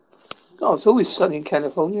Oh, it's always sunny in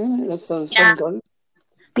California, isn't it? That's how the Yeah. sun goes.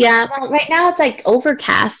 Yeah, well, right now it's like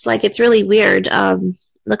overcast. Like it's really weird.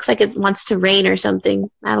 Looks like it wants to rain or something.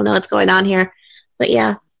 I don't know what's going on here, but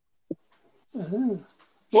yeah. Uh-huh.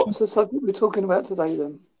 What's the subject we're talking about today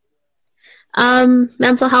then?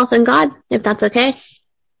 Mental health and God, if that's okay.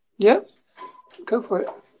 Yeah, go for it.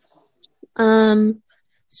 Um,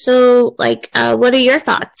 so like, what are your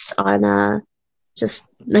thoughts on just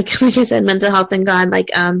like I said, mental health and God?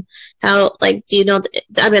 Like, how like do you know?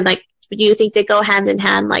 I mean, like, do you think they go hand in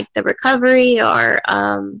hand, like the recovery, or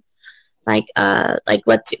like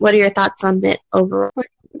what are your thoughts on the overall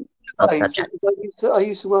subject? I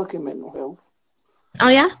used to work in mental health, Oh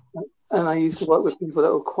yeah. and I used to work with people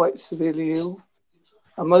that were quite severely ill,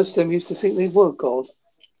 and most of them used to think they were God,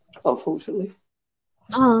 unfortunately.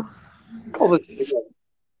 Oh. Obviously,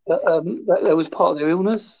 that was part of their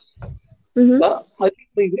illness, Mhm. but I do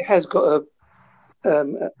believe it has got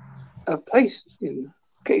a place in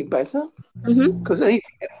getting better, Mhm. because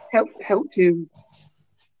anything that helped you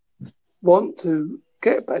want to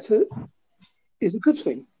get better is a good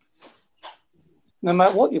thing, no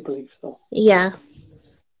matter what your beliefs are. Yeah.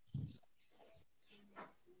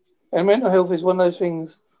 And mental health is one of those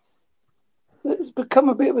things that's become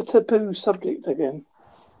a bit of a taboo subject again.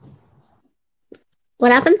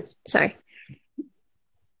 What happened? Sorry.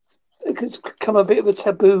 It's become a bit of a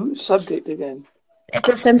taboo subject again. It's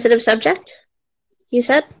a sensitive subject. You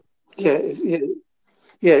said. Yeah.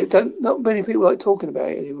 Yeah. Not many people like talking about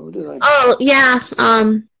it anymore, do they? Oh yeah.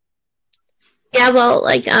 Yeah. Well,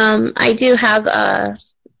 like I do have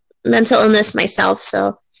mental illness myself,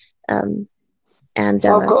 so um, and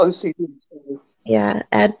I've got OCD. So. yeah,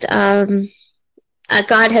 and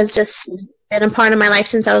God has just been a part of my life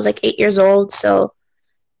since I was like 8 years old. So,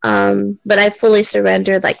 but I fully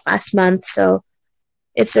surrendered like last month. So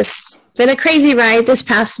it's just been a crazy ride this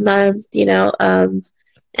past month, you know.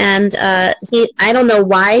 And I don't know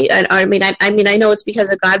why. I mean, I know it's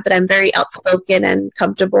because of God, but I'm very outspoken and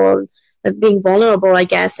comfortable with being vulnerable, I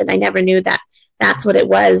guess. And I never knew that that's what it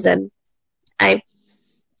was. And I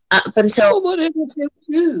up until Well, whatever helps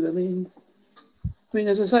you.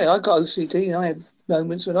 As I say, I got OCD, and I have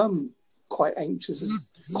moments when I'm quite anxious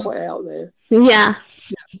and quite out there. yeah,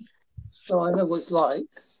 So I know what it's like.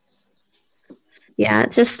 yeah,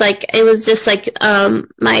 just like it was just like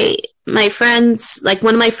my friends, like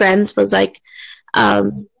one of my friends was like,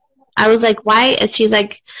 um, I was like, why? And she's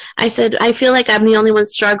like, I said, I feel like I'm the only one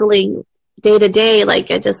struggling day to day.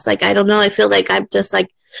 Like, I just, like, I don't know. I feel like I'm just like,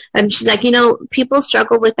 and she's like, people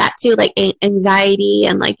struggle with that too, like anxiety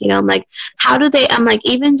and like, I'm like, how do they, I'm like,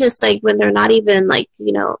 even just like when they're not even like,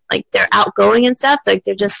 like they're outgoing and stuff, like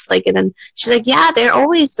they're just like, and then she's like, yeah, they're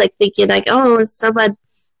always like thinking like, oh, is someone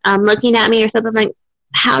looking at me or something like,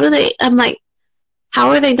 how do they, I'm like, how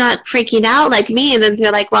are they not freaking out like me? And then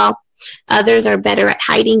they're like, well, others are better at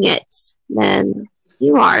hiding it than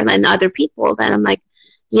you are, than other people. Then I'm like,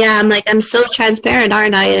 yeah, I'm like, I'm so transparent,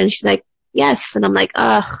 aren't I? And she's like, yes. And I'm like,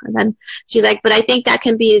 ugh. And then she's like, but I think that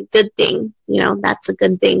can be a good thing. That's a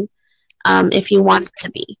good thing if you want it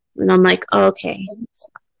to be. And I'm like, oh, okay.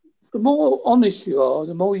 The more honest you are,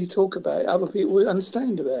 the more you talk about it, other people will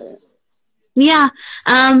understand about it. Yeah.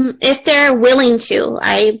 If they're willing to,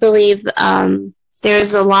 I believe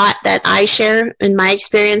there's a lot that I share in my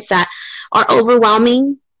experience that are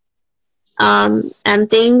overwhelming and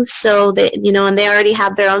things. So that, and they already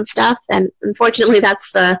have their own stuff. And unfortunately,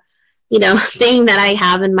 that's the, thing that I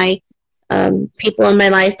have in my people in my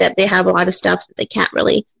life, that they have a lot of stuff that they can't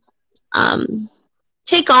really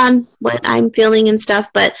take on what I'm feeling and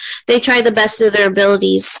stuff. But they try the best of their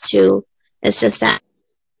abilities to. It's just that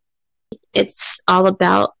it's all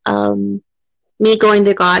about me going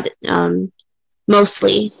to God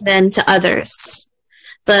mostly than to others.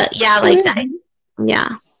 But yeah, like that.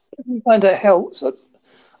 Yeah. I find that helps.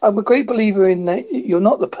 I'm a great believer in that you're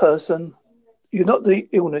not the person, you're not the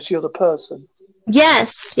illness, you're the person.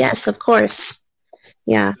 Yes, of course.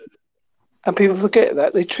 Yeah. And people forget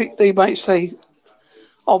that. They might say,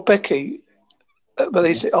 oh, Becky, but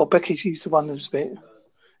they say, oh, Becky, she's the one who's a bit.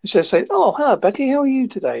 Instead of saying, oh, hello, Becky, how are you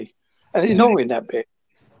today? And ignoring that bit.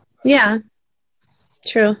 Yeah.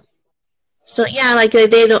 True. So yeah, like they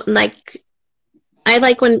don't like. I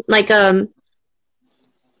like when like they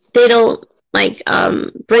don't like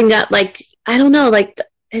bring up like, I don't know, like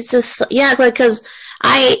it's just, yeah, like because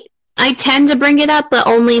I tend to bring it up, but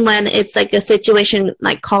only when it's like a situation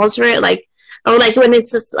like calls for it, like, or like when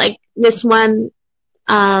it's just like this one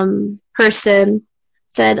person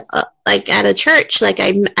said, like at a church, like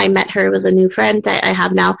I met her, it was a new friend I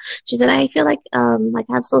have now. She said, I feel like I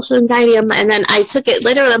have social anxiety. And then I took it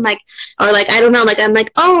literally. I'm like, or like, I don't know, like, I'm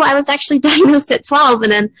like, oh, I was actually diagnosed at 12.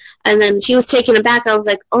 And then she was taken aback. I was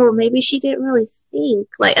like, oh, maybe she didn't really think,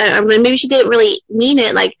 like, maybe she didn't really mean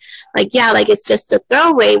it. Like, yeah, like it's just a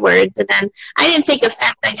throwaway words. And then I didn't take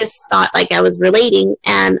offense. I just thought like I was relating.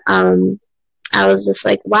 And, I was just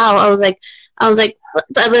like, wow. I was like, but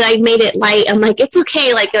I made it light. I'm like, it's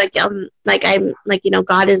okay. I'm like,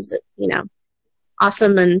 God is,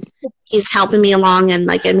 awesome, and he's helping me along. And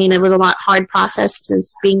like, I mean, it was a hard process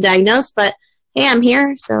since being diagnosed, but hey, I'm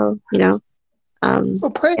here. So, Well,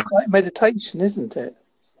 prayer is like meditation, isn't it?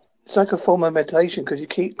 It's like a form of meditation because you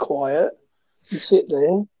keep quiet, you sit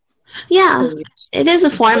there. Yeah, it is a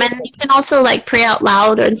form, and you can also like pray out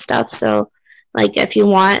loud and stuff. So, like, if you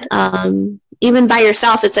want, even by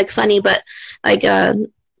yourself, it's like funny, but like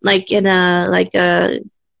in a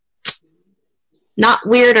not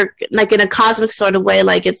weird or like in a cosmic sort of way.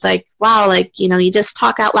 Like it's like, wow, like, you just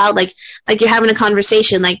talk out loud, like you're having a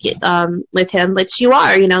conversation, like with him, which you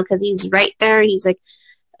are, because he's right there. He's like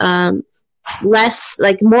less,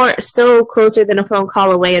 like more so closer than a phone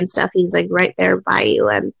call away and stuff. He's like right there by you,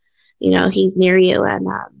 and he's near you, and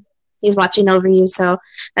he's watching over you. So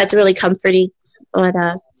that's really comforting. But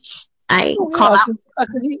I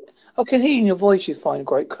can hear in your voice you find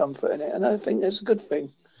great comfort in it, and I think that's a good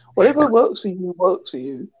thing. Whatever works for you works for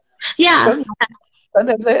you. Yeah.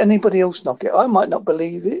 Don't let anybody else knock it. I might not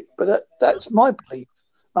believe it, but that's my belief.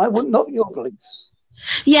 I wouldn't knock your beliefs.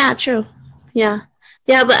 Yeah, true. Yeah,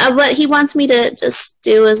 but what he wants me to just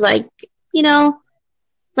do is like,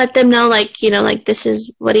 let them know, like, like this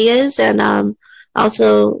is what he is, and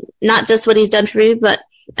also not just what he's done for me, but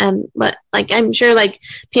like I'm sure like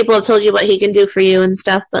people have told you what he can do for you and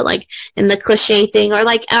stuff, but like in the cliche thing,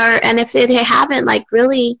 and if they haven't, like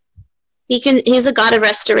really, he's a God of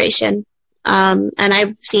restoration, and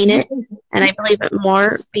I've seen it, and I believe it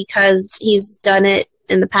more because he's done it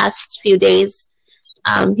in the past few days.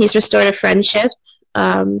 He's restored a friendship,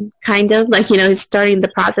 kind of like, he's starting the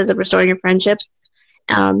process of restoring a friendship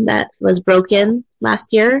that was broken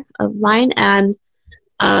last year of mine, and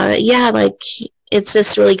like it's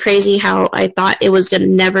just really crazy how I thought it was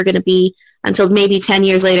never going to be until maybe 10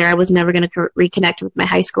 years later. I was never going to reconnect with my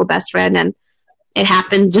high school best friend. And it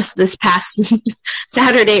happened just this past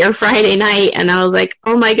Saturday or Friday night. And I was like,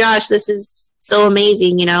 oh my gosh, this is so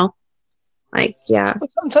amazing, like, yeah. But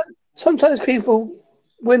sometimes people,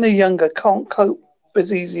 when they're younger, can't cope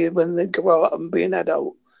as easier when they grow up and be an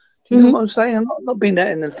adult. Do you know what I'm saying? I'm not being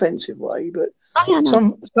that in an offensive way, but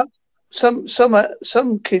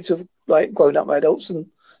some kids have like grown up adults, and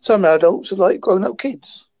some adults are like grown up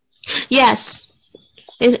kids. Yes,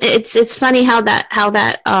 it's funny how that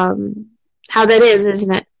is,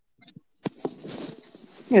 isn't it?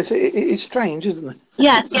 Yes, it's strange, isn't it?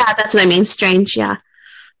 Yes, yeah, that's what I mean. Strange, yeah.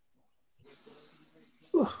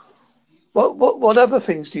 What other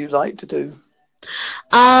things do you like to do?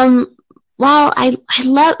 Well, I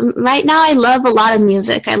love right now. I love a lot of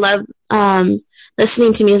music. I love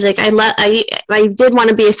listening to music. I did want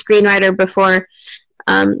to be a screenwriter before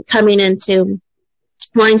coming into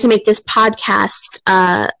wanting to make this podcast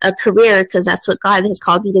a career, because that's what God has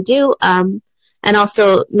called me to do, and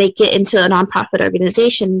also make it into a nonprofit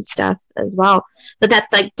organization and stuff as well. But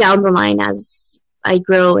that's like down the line as I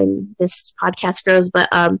grow and this podcast grows. But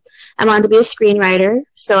I wanted to be a screenwriter,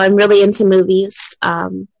 so I'm really into movies.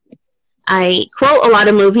 I quote a lot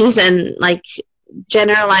of movies and like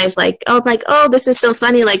generalize, like, oh, this is so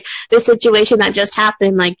funny, like this situation that just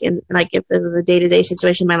happened, like if it was a day-to-day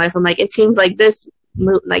situation in my life, I'm like, it seems like this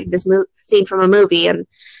scene from a movie. And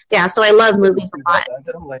yeah, so I love movies a lot.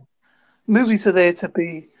 Movies are there to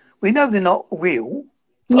be, we know they're not real,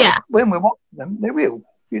 yeah, when we're watching them, they're real,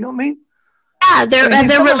 you know what I mean? Yeah, they're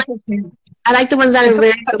relatable. I like the ones that are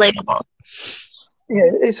very relatable.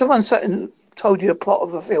 Yeah, if someone sat and told you a plot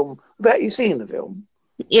of a film without you seeing the film,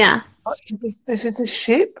 yeah, this is a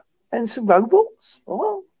ship and some robots.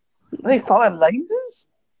 Oh, they fire lasers.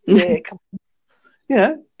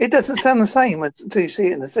 Yeah, it doesn't sound the same until you see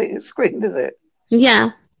it in the screen, does it?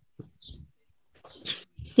 Yeah,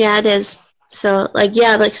 it is. So like,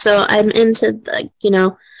 yeah, like, so I'm into like,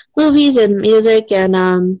 movies and music, and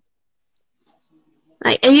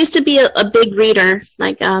I used to be a big reader,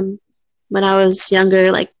 like when I was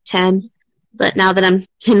younger, like 10, but now that I'm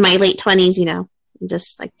in my late 20s, I'm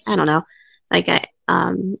just like, I don't know, like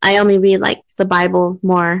I only read like the Bible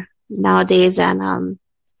more nowadays, and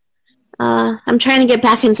I'm trying to get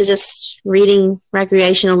back into just reading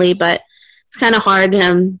recreationally, but it's kind of hard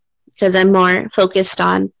because I'm more focused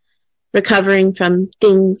on recovering from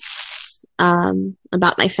things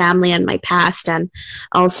about my family and my past, and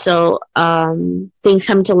also things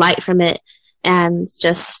coming to light from it, and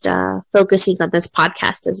just focusing on this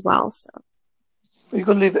podcast as well. So You've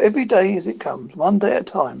got to live every day as it comes, one day at a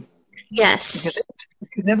time. yes, You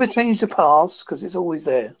can never change the past because it's always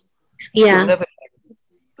there. yeah, Never,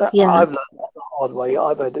 yeah. I've learned that the hard way.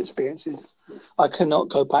 I've had experiences I cannot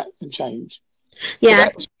go back and change. Yeah,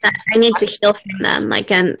 I need to heal from them, like,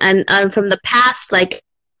 and from the past, like,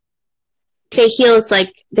 say heals,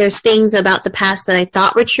 like, there's things about the past that I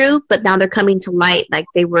thought were true, but now they're coming to light, like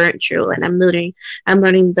they weren't true, and I'm learning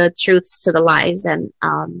the truths to the lies, and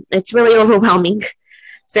it's really overwhelming.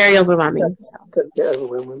 It's very overwhelming. So. Don't get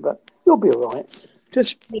overwhelming, but you'll be all right.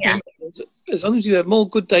 Just as long as you have more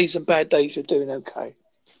good days than bad days, you're doing okay.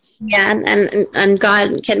 Yeah, and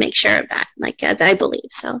God can make sure of that. Like, I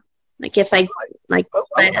believe so. Like, if I like,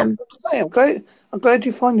 I'm glad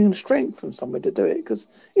you're finding the strength from somewhere to do it, because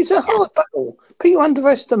it's a hard battle. People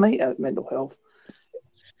underestimate mental health.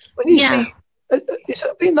 When you see, it's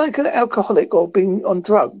being like an alcoholic or being on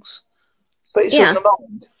drugs, but it's on the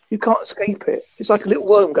mind. You can't escape it. It's like a little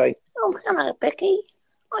worm going, "Oh, hello, Becky.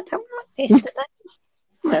 I don't like this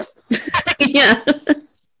today." Yeah.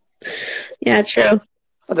 Yeah, true.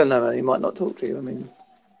 I don't know. He might not talk to you. I mean,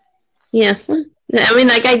 yeah. I mean,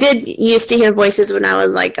 like, I did used to hear voices when I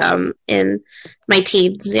was, like, in my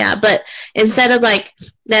teens, yeah. But instead of, like,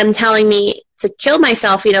 them telling me to kill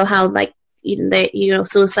myself, you know, how, like,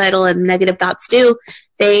 suicidal and negative thoughts do,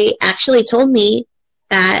 they actually told me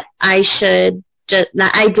that I should,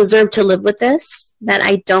 that I deserve to live with this, that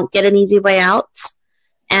I don't get an easy way out,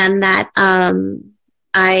 and that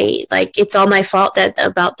it's all my fault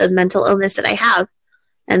about the mental illness that I have.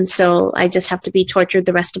 And so I just have to be tortured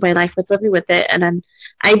the rest of my life with living with it. And then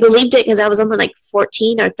I believed it because I was only like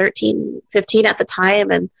 14 or 13, 15 at the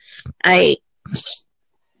time. And I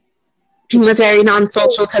was very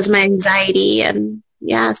non-social because of my anxiety. And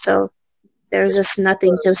yeah, so there was just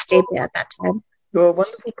nothing to escape it at that time. You're a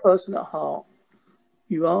wonderful person at heart.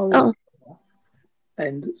 You are.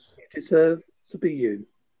 And you deserve to be you.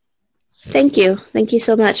 Thank you. Thank you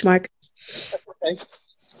so much, Mark. Okay.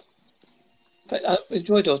 But I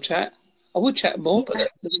enjoyed our chat. I would chat more, but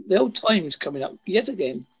the old time's coming up yet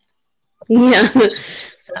again. Yeah.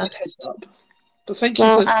 Heads up. But thank you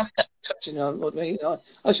for touching on me.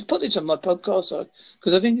 I should put this on my podcast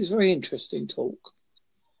because I think it's very interesting talk.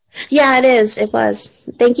 Yeah, it is. It was.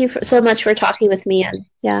 Thank you so much for talking with me. And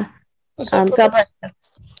yeah. God bless you.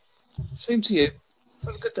 Same to you.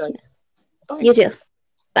 Have a good day. Bye. You too.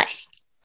 Bye.